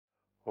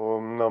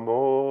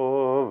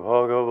Namo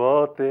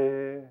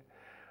Bhagavate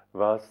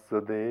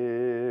Vasudevaya.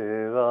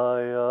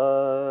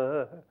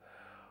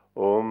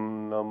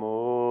 Om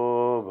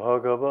Namo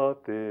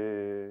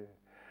Bhagavate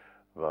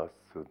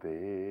Vasudevaya.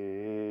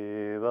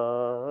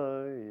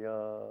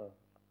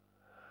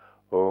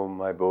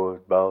 Om, I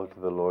bow to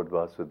the Lord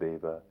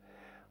Vasudeva.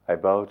 I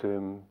bow to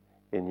him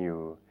in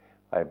you.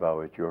 I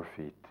bow at your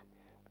feet,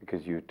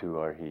 because you too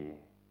are he.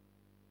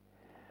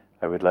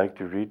 I would like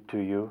to read to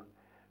you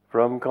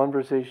from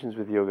Conversations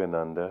with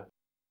Yogananda.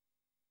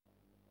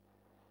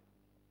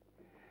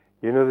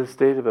 You know, the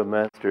state of a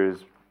master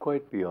is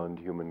quite beyond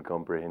human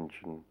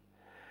comprehension.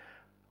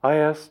 I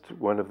asked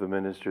one of the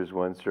ministers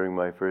once during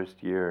my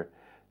first year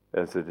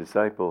as a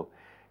disciple,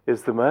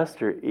 is the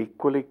master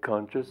equally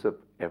conscious of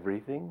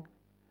everything?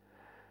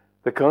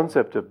 The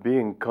concept of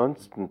being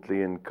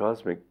constantly in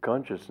cosmic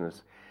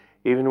consciousness,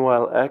 even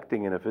while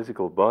acting in a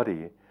physical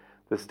body,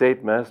 the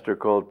state master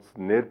called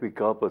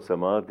Nirvikalpa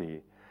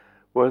Samadhi,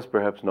 was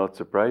perhaps not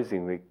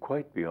surprisingly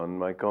quite beyond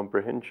my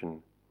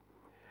comprehension.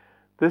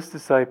 This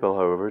disciple,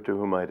 however, to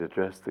whom I'd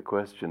addressed the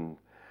question,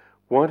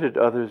 wanted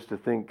others to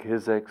think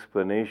his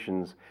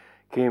explanations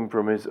came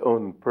from his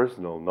own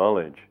personal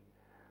knowledge.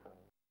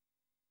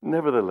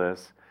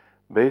 Nevertheless,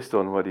 based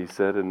on what he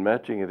said and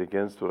matching it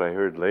against what I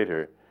heard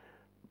later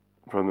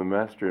from the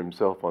Master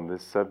himself on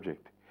this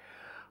subject,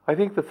 I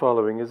think the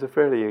following is a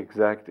fairly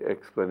exact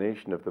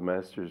explanation of the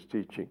Master's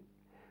teaching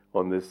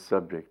on this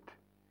subject.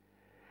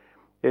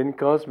 In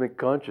cosmic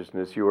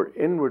consciousness, you are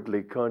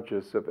inwardly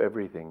conscious of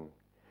everything.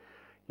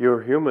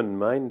 Your human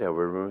mind,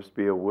 however, must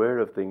be aware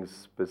of things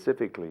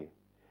specifically.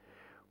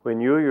 When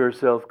you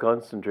yourself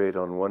concentrate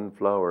on one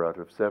flower out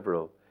of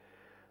several,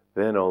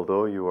 then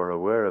although you are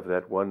aware of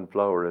that one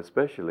flower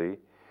especially,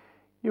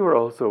 you are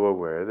also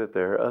aware that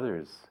there are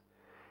others.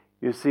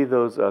 You see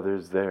those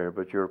others there,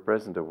 but your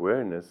present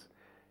awareness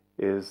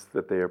is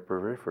that they are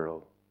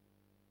peripheral.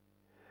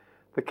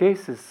 The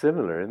case is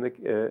similar in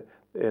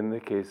the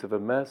case of a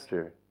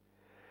master.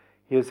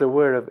 He is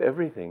aware of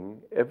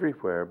everything,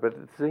 everywhere, but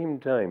at the same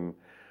time,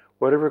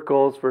 whatever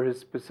calls for his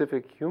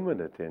specific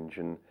human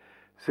attention,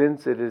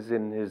 since it is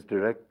in his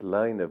direct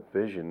line of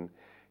vision,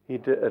 he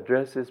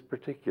addresses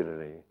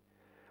particularly.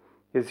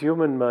 His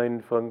human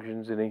mind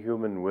functions in a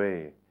human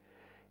way.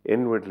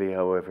 Inwardly,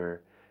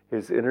 however,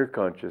 his inner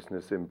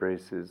consciousness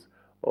embraces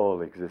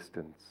all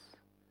existence.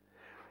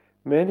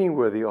 Many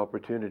were the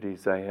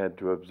opportunities I had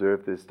to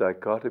observe this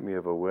dichotomy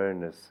of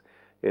awareness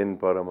in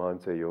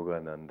Paramahansa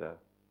Yogananda.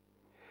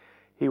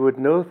 He would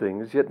know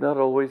things, yet not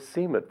always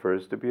seem at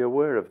first to be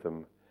aware of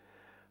them.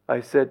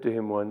 I said to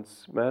him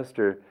once,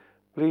 Master,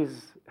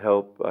 please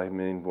help. I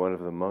mean, one of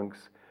the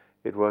monks.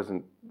 It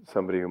wasn't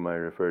somebody whom I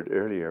referred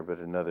earlier, but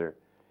another.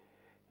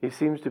 He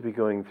seems to be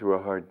going through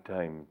a hard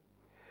time.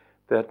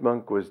 That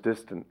monk was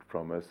distant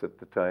from us at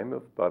the time,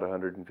 of about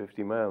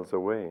 150 miles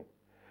away.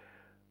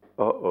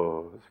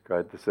 Uh-oh,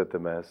 said the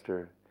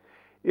Master.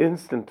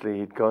 Instantly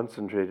he'd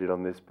concentrated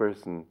on this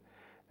person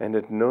and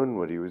had known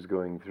what he was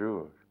going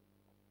through.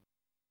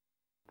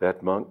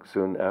 That monk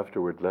soon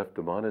afterward left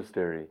the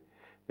monastery,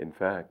 in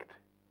fact.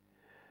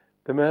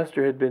 The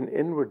Master had been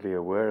inwardly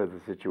aware of the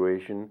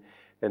situation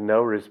and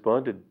now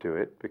responded to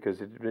it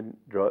because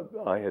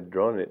I had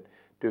drawn it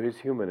to his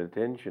human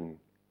attention.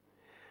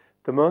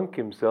 The monk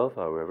himself,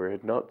 however,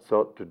 had not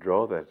sought to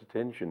draw that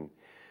attention.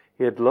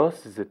 He had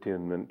lost his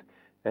attunement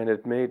and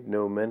had made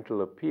no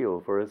mental appeal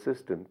for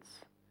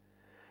assistance.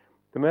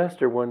 The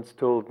Master once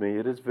told me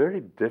it is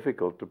very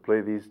difficult to play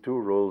these two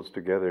roles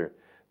together,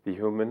 the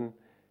human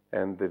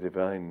and the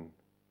divine.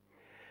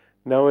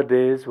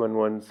 Nowadays, when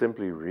one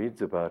simply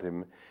reads about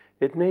him,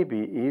 it may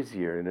be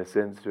easier, in a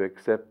sense, to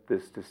accept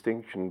this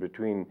distinction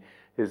between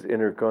his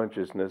inner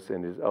consciousness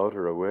and his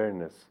outer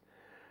awareness.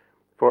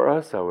 For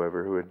us,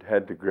 however, who had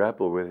had to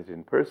grapple with it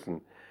in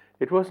person,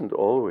 it wasn't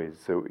always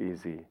so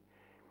easy.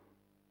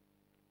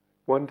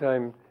 One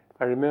time,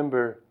 I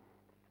remember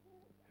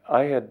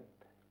I had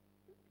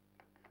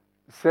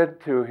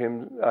said to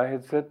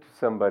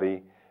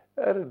somebody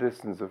at a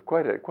distance of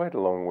quite a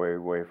long way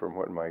away from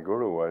what my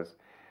guru was,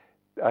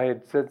 I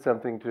had said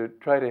something to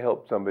try to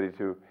help somebody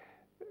to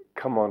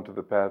come onto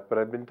the path, but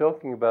I'd been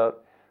talking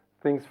about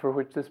things for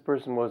which this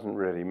person wasn't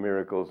ready,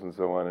 miracles and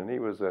so on, and he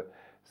was a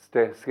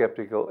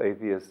skeptical,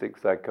 atheistic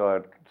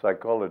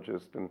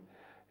psychologist, and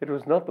it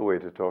was not the way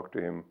to talk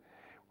to him.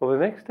 Well, the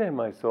next time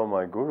I saw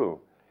my guru,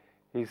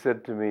 he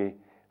said to me,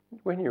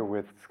 when you're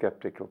with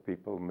skeptical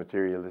people,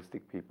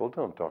 materialistic people,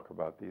 don't talk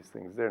about these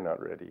things, they're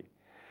not ready.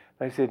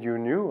 I said, you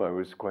knew? I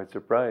was quite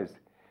surprised.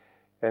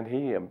 And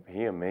he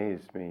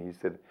amazed me. He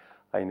said,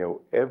 I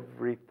know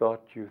every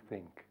thought you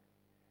think.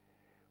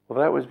 Well,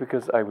 that was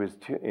because I was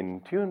in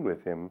tune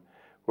with him,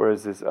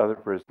 whereas this other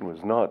person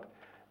was not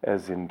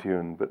as in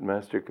tune, but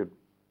Master could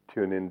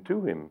tune in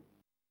to him.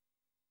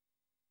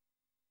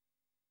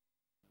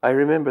 I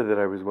remember that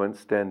I was once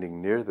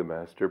standing near the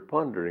Master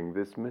pondering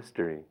this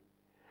mystery.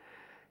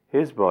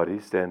 His body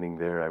standing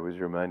there, I was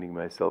reminding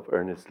myself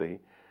earnestly,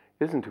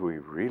 isn't who he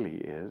really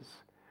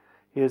is.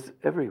 He is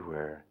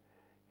everywhere.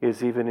 He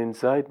is even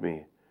inside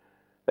me.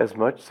 as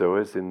much so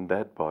as in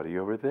that body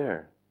over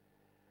there.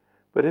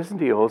 But isn't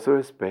he also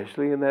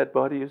especially in that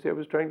body? You see, I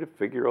was trying to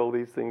figure all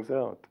these things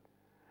out.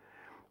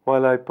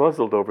 While I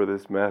puzzled over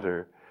this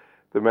matter,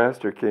 the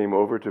Master came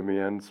over to me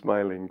and,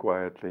 smiling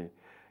quietly,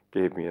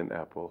 gave me an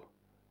apple.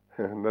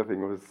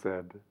 Nothing was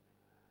said.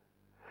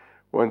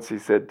 Once he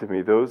said to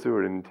me, "Those who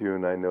are in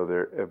tune, I know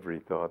their every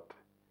thought."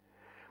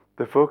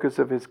 The focus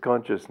of his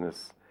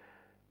consciousness,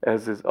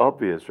 as is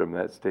obvious from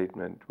that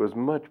statement, was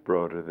much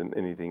broader than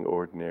anything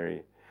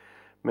ordinary.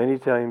 Many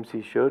times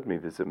he showed me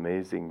this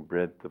amazing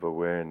breadth of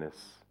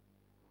awareness.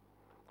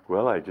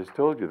 Well, I just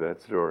told you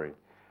that story.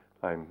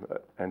 I'm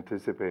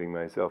anticipating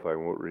myself. I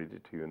won't read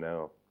it to you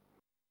now.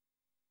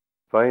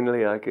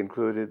 Finally, I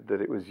concluded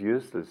that it was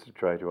useless to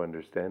try to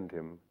understand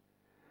him.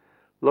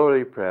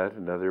 Laurie Pratt,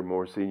 another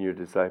more senior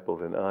disciple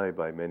than I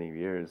by many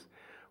years,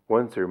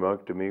 once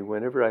remarked to me,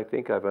 "Whenever I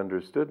think I've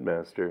understood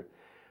Master,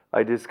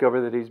 I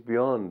discover that he's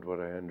beyond what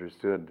I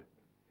understood."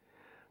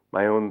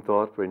 My own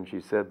thought when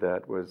she said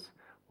that was,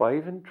 why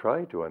even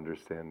try to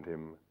understand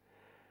him?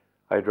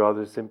 I'd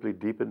rather simply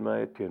deepen my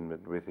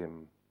attunement with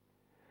him.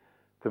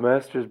 The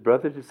Master's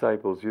brother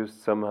disciples used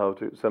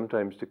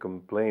sometimes to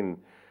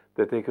complain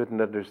that they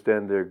couldn't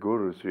understand their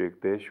Guru, Sri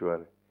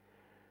Yukteswar.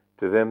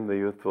 To them, the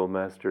youthful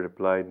Master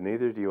replied,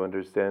 "Neither do you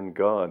understand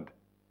God."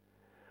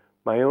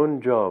 My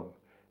own job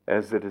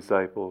as a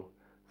disciple,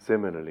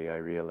 similarly, I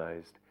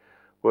realized,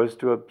 was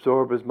to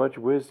absorb as much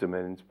wisdom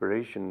and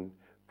inspiration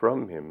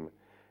from him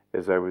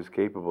as I was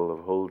capable of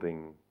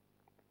holding.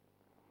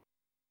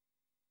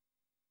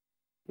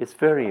 It's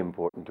very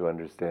important to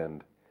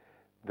understand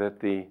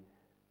that the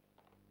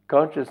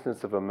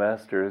consciousness of a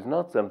master is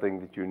not something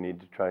that you need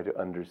to try to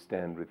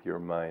understand with your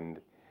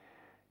mind.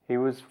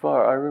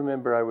 I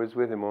remember I was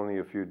with him only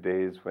a few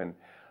days when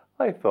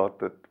I thought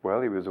that,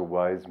 well, he was a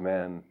wise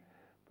man.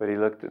 But he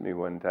looked at me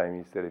one time,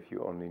 he said, "If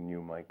you only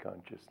knew my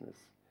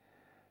consciousness."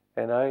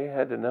 And I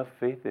had enough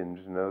faith in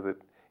him to know that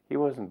he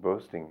wasn't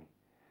boasting.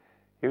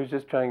 He was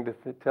just trying to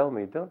tell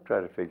me, don't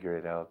try to figure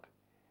it out.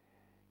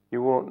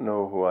 You won't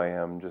know who I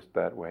am just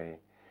that way.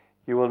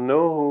 You will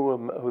know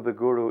who the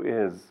Guru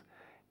is.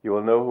 You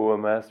will know who a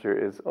master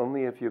is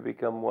only if you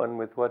become one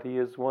with what he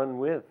is one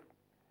with.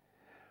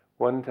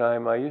 One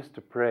time I used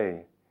to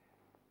pray,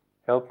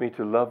 "Help me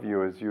to love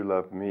you as you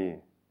love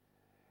me."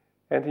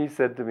 And he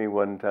said to me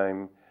one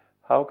time,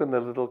 "How can the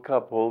little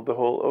cup hold the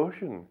whole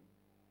ocean?"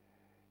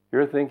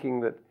 You're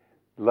thinking that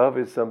love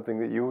is something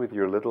that you with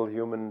your little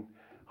human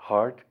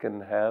heart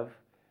can have.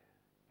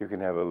 You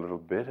can have a little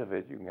bit of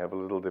it, you can have a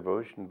little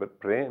devotion,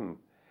 but prem,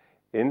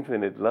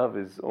 infinite love,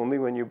 is only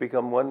when you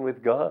become one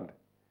with God.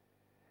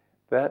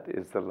 That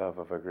is the love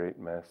of a great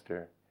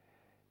master.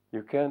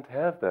 You can't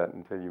have that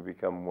until you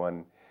become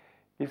one.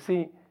 You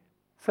see,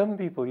 some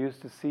people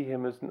used to see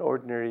him as an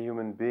ordinary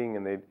human being,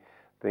 and they'd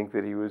think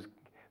that he was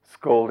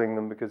scolding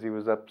them because he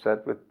was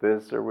upset with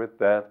this or with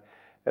that.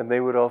 And they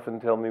would often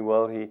tell me,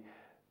 well, he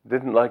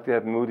didn't like to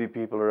have moody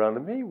people around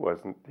him. He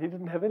wasn't. He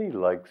didn't have any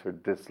likes or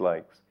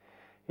dislikes.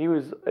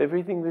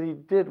 Everything that he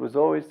did was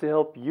always to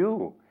help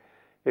you.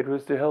 It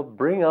was to help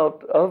bring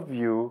out of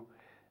you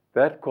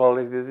that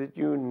quality that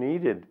you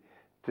needed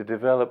to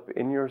develop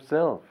in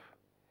yourself.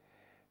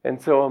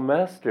 And so a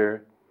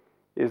master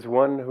is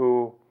one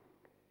who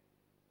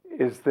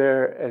is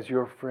there as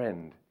your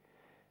friend.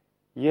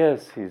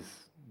 Yes,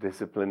 he's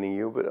disciplining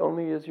you, but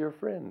only as your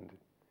friend.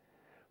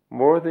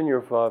 More than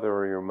your father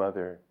or your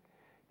mother.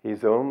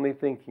 He's only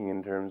thinking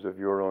in terms of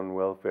your own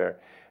welfare.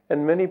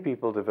 And many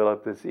people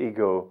develop this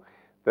ego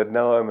that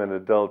now I'm an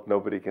adult,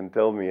 nobody can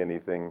tell me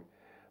anything.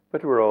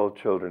 But we're all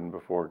children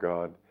before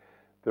God.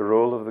 The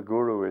role of the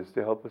Guru is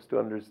to help us to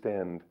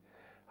understand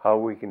how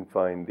we can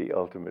find the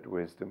ultimate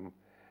wisdom,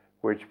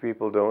 which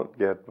people don't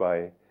get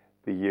by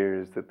the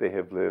years that they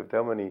have lived.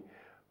 How many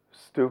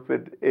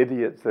stupid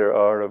idiots there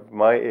are of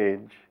my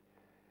age.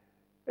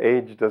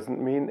 Age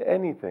doesn't mean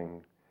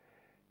anything.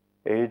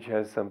 Age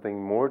has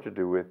something more to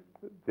do with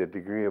the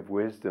degree of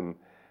wisdom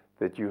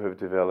that you have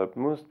developed.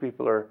 Most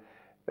people are,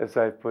 as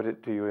I've put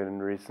it to you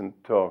in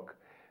recent talk,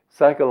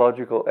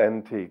 psychological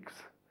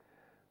antiques.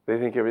 They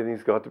think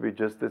everything's got to be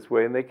just this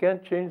way, and they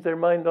can't change their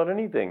mind on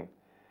anything.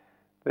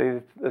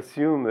 They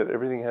assume that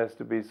everything has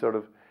to be sort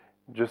of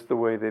just the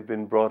way they've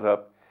been brought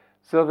up.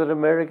 So that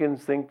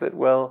Americans think that,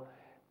 well,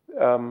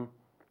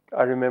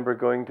 I remember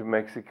going to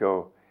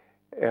Mexico,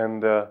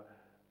 and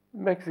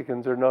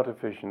Mexicans are not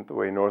efficient the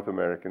way North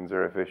Americans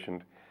are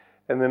efficient.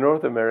 And the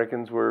North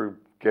Americans were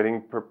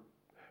getting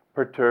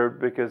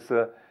perturbed because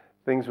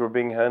things were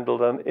being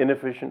handled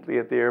inefficiently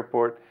at the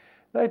airport.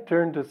 And I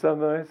turned to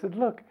some and I said,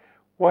 "Look,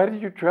 why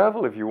did you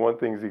travel if you want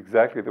things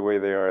exactly the way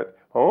they are at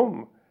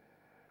home?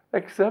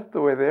 Accept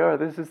the way they are.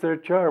 This is their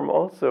charm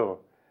also."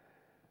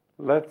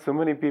 Let so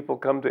many people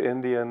come to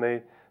India and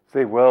they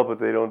say, well, but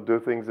they don't do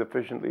things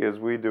efficiently as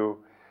we do.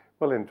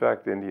 Well, in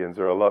fact, Indians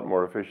are a lot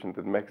more efficient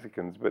than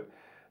Mexicans, but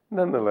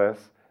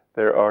nonetheless,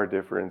 there are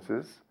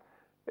differences.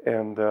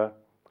 And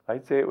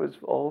I'd say it was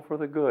all for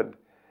the good.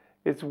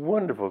 It's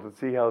wonderful to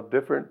see how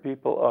different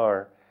people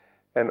are,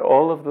 and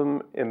all of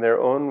them in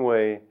their own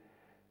way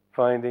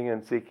finding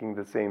and seeking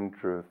the same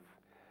truth.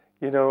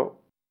 You know,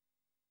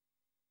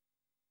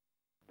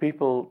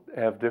 people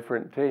have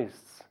different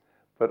tastes,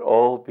 but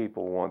all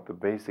people want the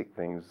basic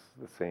things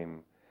the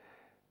same.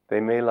 They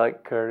may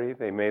like curry,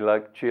 they may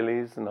like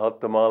chilies and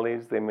hot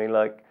tamales, they may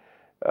like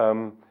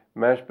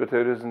mashed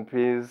potatoes and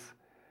peas,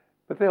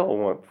 but they all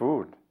want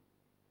food.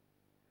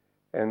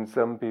 And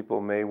some people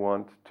may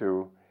want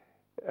to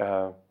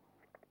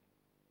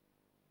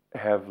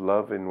have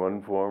love in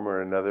one form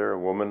or another. A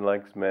woman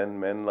likes men,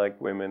 men like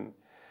women.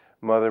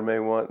 Mother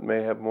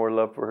may have more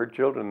love for her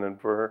children than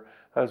for her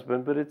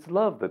husband, but it's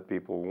love that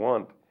people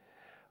want.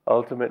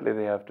 Ultimately,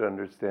 they have to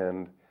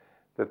understand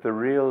that the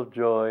real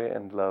joy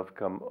and love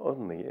come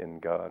only in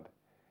God.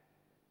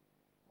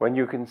 When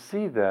you can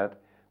see that,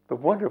 the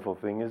wonderful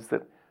thing is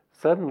that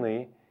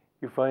suddenly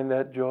you find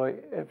that joy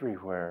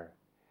everywhere.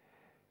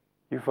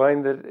 You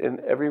find that in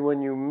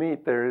everyone you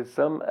meet, there is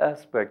some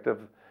aspect of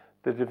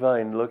the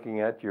divine looking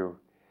at you.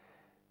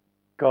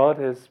 God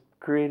has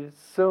created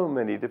so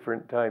many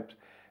different types,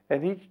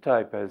 and each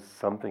type has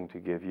something to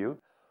give you.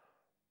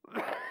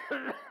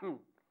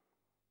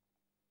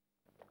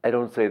 I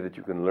don't say that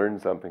you can learn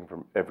something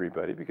from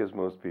everybody, because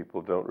most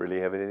people don't really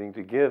have anything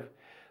to give.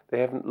 They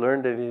haven't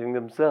learned anything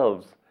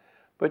themselves.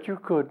 But you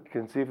could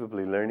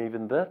conceivably learn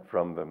even that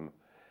from them.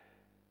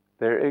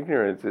 Their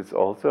ignorance is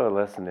also a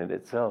lesson in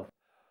itself.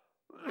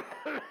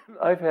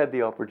 I've had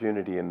the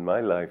opportunity in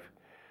my life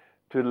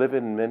to live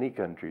in many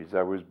countries.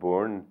 I was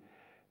born,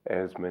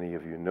 as many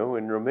of you know,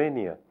 in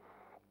Romania.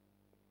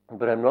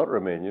 But I'm not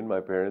Romanian.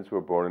 My parents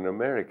were born in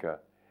America.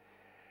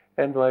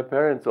 And my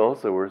parents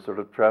also were sort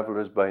of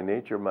travelers by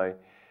nature. My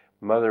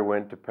mother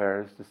went to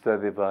Paris to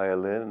study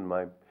violin, and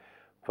my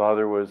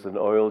father was an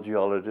oil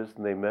geologist,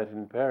 and they met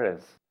in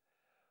Paris.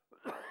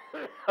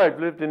 I've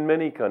lived in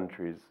many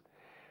countries.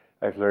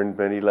 I've learned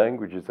many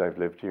languages. I've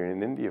lived here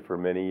in India for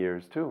many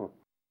years too.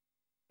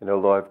 And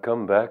although I've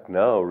come back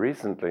now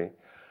recently,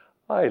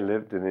 I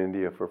lived in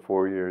India for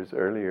 4 years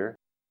earlier.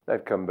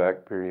 I've come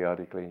back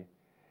periodically.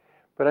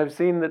 But I've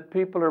seen that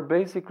people are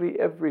basically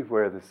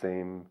everywhere the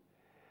same.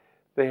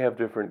 They have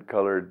different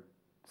colored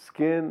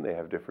skin, they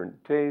have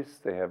different tastes,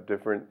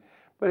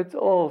 but it's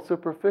all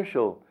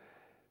superficial.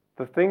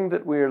 The thing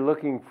that we are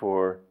looking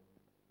for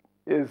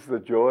is the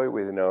joy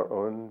within our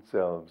own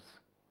selves.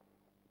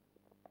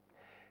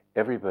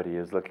 Everybody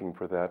is looking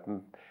for that,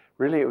 and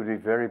really it would be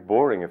very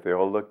boring if they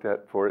all looked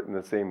for it in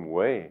the same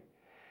way.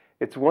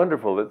 It's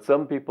wonderful that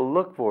some people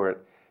look for it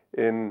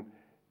in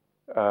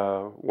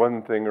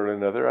one thing or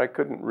another. I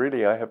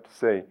have to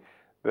say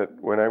that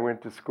when I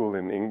went to school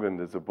in England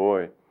as a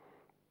boy,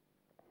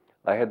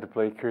 I had to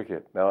play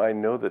cricket. Now, I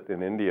know that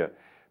in India,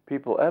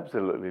 people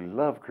absolutely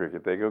love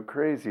cricket. They go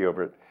crazy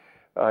over it.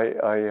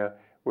 I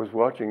was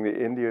watching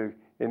the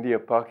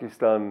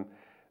India-Pakistan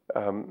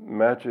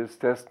matches,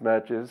 test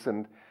matches,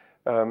 and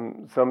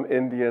some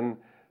Indian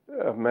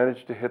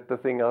managed to hit the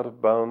thing out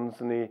of bounds,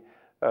 and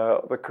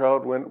the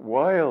crowd went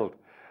wild.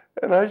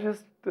 And I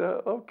just,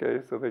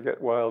 okay, so they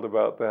get wild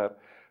about that.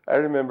 I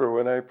remember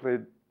when I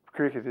played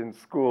cricket in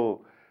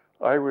school,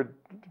 I would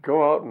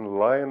go out and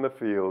lie in the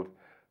field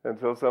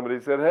until somebody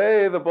said,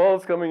 "Hey, the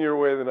ball's coming your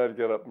way," then I'd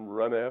get up and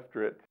run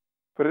after it.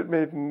 But it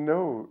made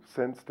no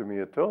sense to me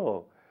at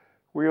all.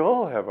 We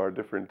all have our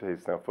different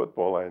tastes. Now,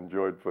 football, I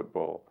enjoyed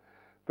football.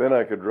 Then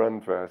I could run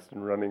fast,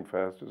 and running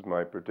fast was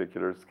my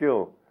particular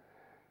skill.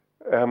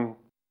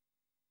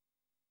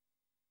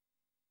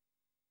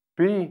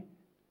 Be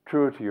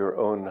true to your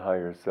own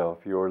higher self.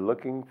 You're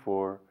looking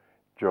for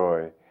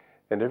joy,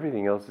 and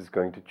everything else is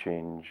going to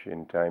change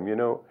in time. You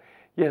know,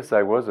 yes,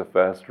 I was a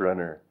fast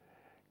runner,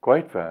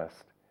 quite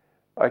fast.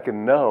 I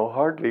can now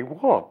hardly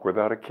walk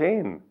without a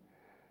cane.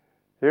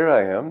 Here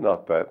I am,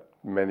 not that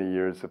many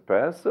years have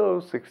passed, so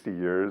 60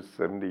 years,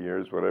 70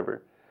 years,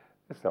 whatever.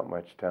 It's not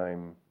much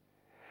time.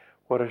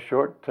 What a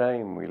short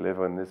time we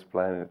live on this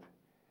planet.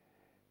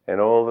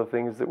 And all the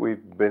things that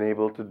we've been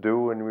able to do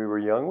when we were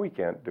young, we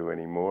can't do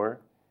anymore.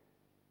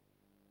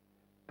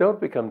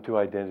 Don't become too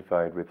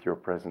identified with your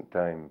present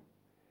time.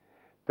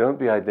 Don't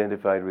be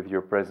identified with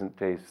your present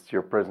tastes,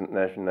 your present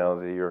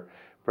nationality, your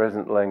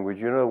present language.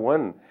 You know,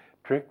 one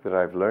trick that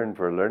I've learned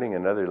for learning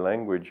another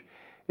language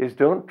is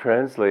don't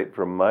translate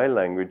from my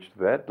language to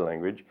that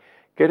language.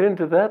 Get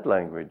into that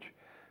language.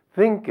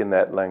 Think in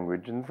that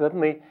language, and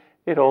suddenly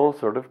it all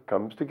sort of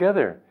comes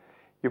together.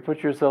 You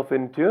put yourself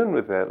in tune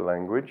with that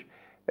language,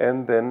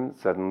 and then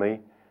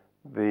suddenly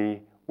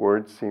the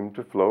words seem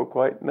to flow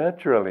quite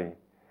naturally.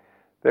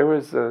 There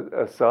was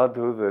a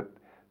sadhu that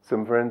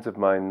some friends of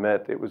mine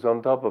met. It was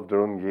on top of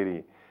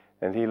Drongiri,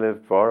 and he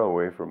lived far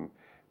away from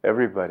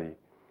everybody.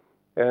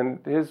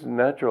 And his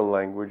natural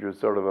language was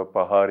sort of a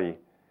Pahari.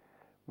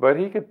 But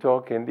he could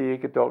talk Hindi, he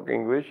could talk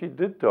English. He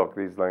did talk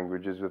these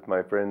languages with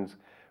my friends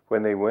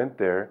when they went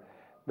there.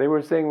 They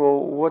were saying,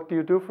 "Well, what do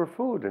you do for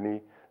food?" And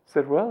he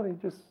said, "Well, he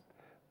just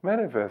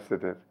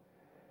manifested it."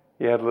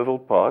 He had a little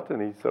pot,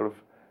 and he sort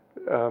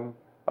of,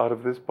 out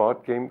of this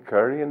pot came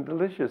curry and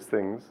delicious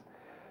things.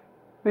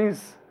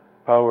 These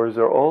powers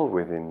are all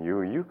within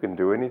you. You can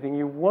do anything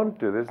you want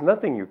to. There's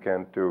nothing you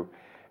can't do.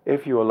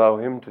 if you allow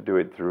Him to do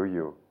it through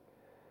you.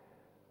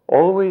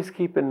 Always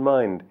keep in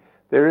mind,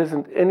 there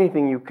isn't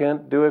anything you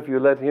can't do if you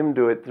let Him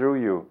do it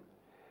through you.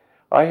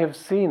 I have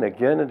seen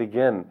again and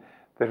again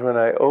that when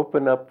I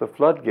open up the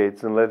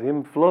floodgates and let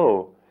Him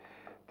flow,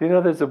 do you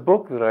know there's a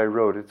book that I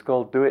wrote, it's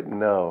called Do It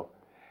Now.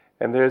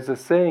 And there's a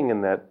saying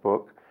in that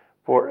book,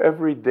 for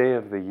every day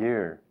of the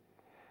year.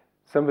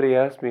 Somebody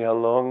asked me how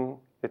long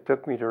it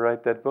took me to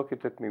write that book.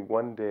 It took me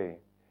 1 day.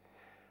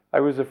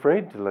 I was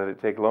afraid to let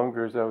it take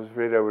longer, as I was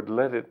afraid I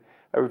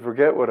would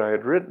forget what I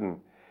had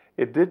written.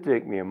 It did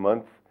take me a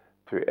month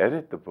to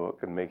edit the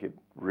book and make it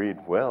read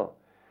well.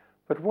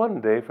 But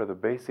 1 day for the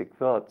basic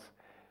thoughts,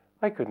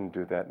 I couldn't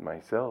do that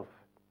myself.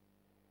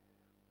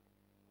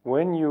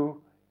 When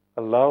you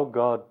allow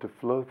God to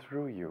flow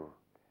through you,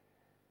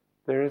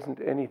 there isn't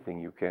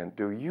anything you can't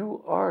do.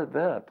 You are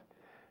that.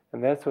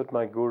 And that's what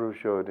my Guru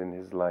showed in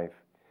his life.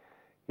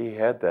 He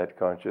had that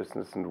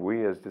consciousness, and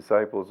we as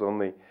disciples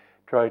only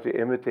try to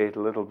imitate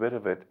a little bit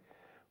of it.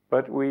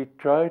 But we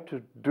try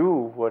to do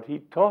what he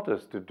taught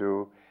us to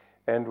do,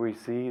 and we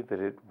see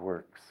that it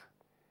works.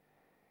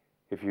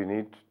 If you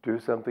need to do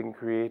something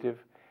creative,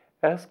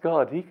 ask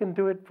God. He can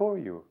do it for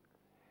you.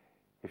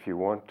 If you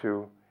want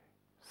to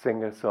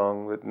sing a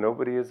song that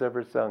nobody has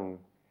ever sung,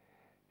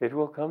 it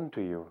will come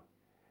to you.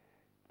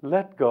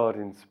 Let God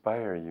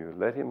inspire you.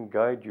 Let Him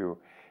guide you.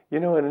 You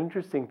know, an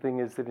interesting thing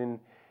is that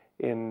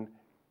in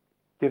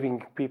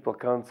giving people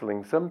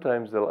counseling,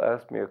 sometimes they'll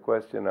ask me a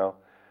question.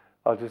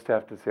 I'll just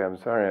have to say, I'm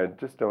sorry, I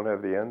just don't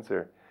have the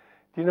answer.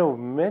 Do you know,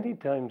 many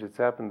times it's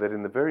happened that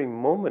in the very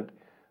moment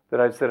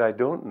that I've said I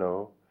don't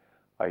know,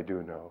 I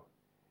do know.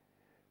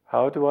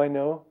 How do I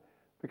know?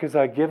 Because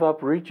I give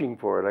up reaching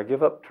for it. I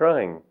give up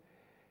trying.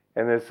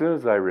 And as soon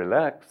as I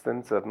relax,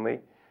 then suddenly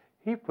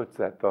He puts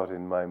that thought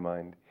in my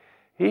mind.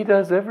 He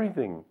does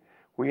everything.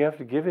 We have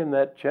to give Him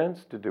that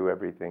chance to do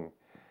everything.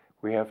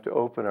 We have to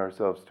open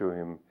ourselves to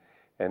Him.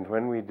 And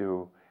when we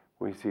do,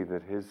 we see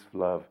that His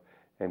love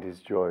and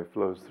His joy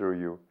flows through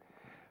you.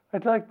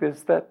 I'd like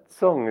this. That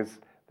song is,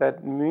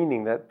 that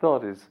meaning, that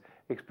thought is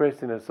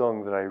expressed in a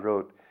song that I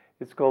wrote.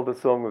 It's called The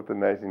Song of the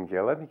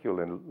Nightingale. I think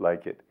you'll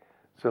like it.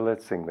 So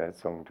let's sing that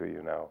song to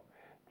you now.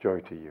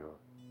 Joy to you.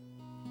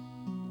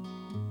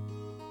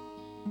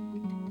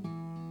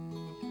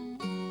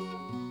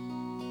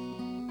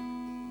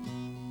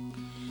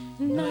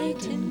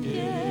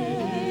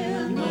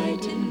 Nightingale,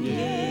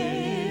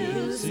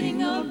 nightingale,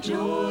 sing of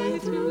joy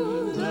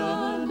through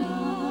the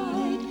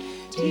night.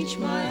 Teach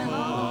my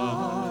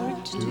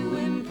heart to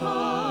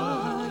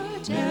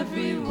impart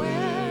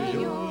everywhere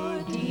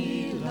your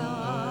delight.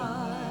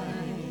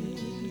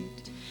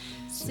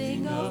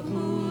 Sing of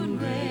moon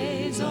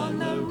rays on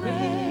the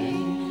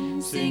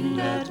rain, sing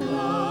that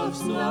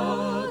love's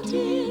not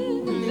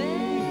in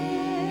vain.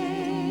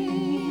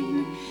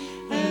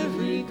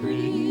 Every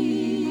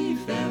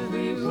grief,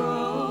 every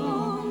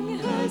wrong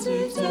has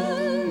its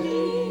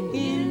ending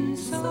in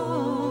song.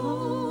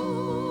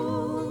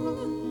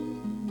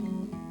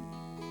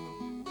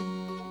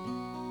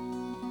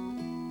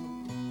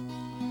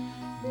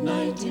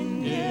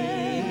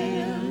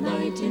 Nightingale,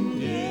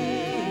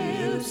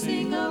 nightingale,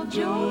 sing of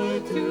joy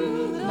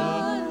through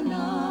the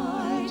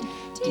night.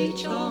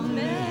 Teach all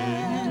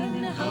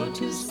men how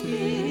to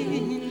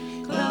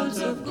spin clouds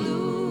of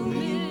gloom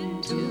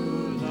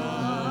into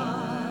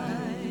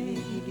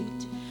light.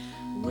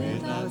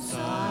 Without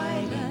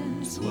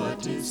silence,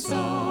 what is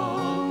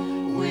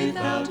song?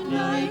 Without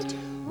night,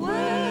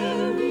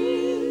 where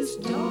is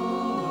dawn?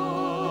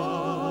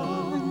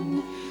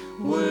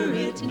 Were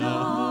it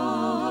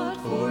not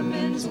for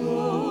men's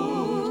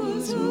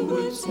woes, who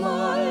would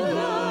smile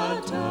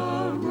at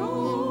our rose?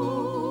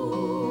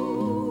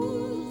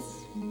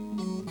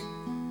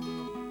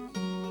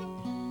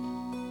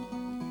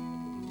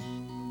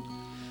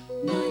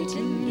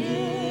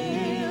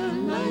 Nightingale,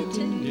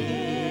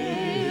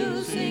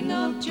 nightingale, sing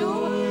of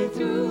joy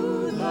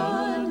through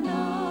the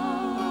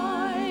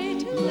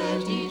night.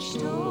 Let each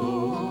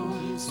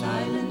stone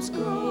silence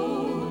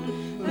groan,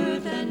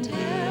 earth and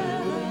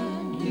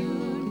heaven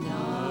unite.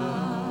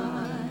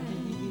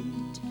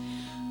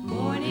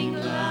 Morning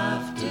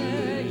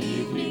laughter,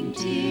 evening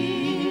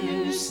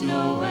tears,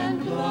 snow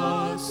and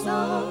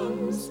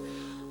blossoms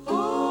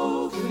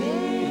all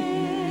fade.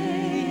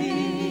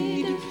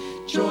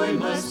 Joy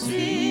must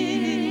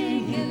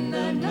sing in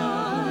the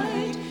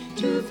night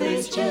to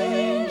face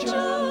change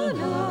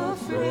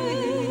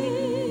unafraid.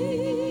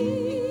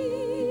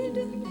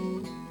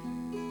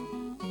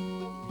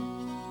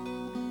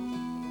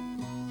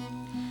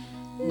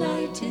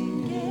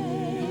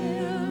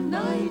 Nightingale,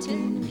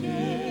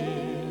 nightingale,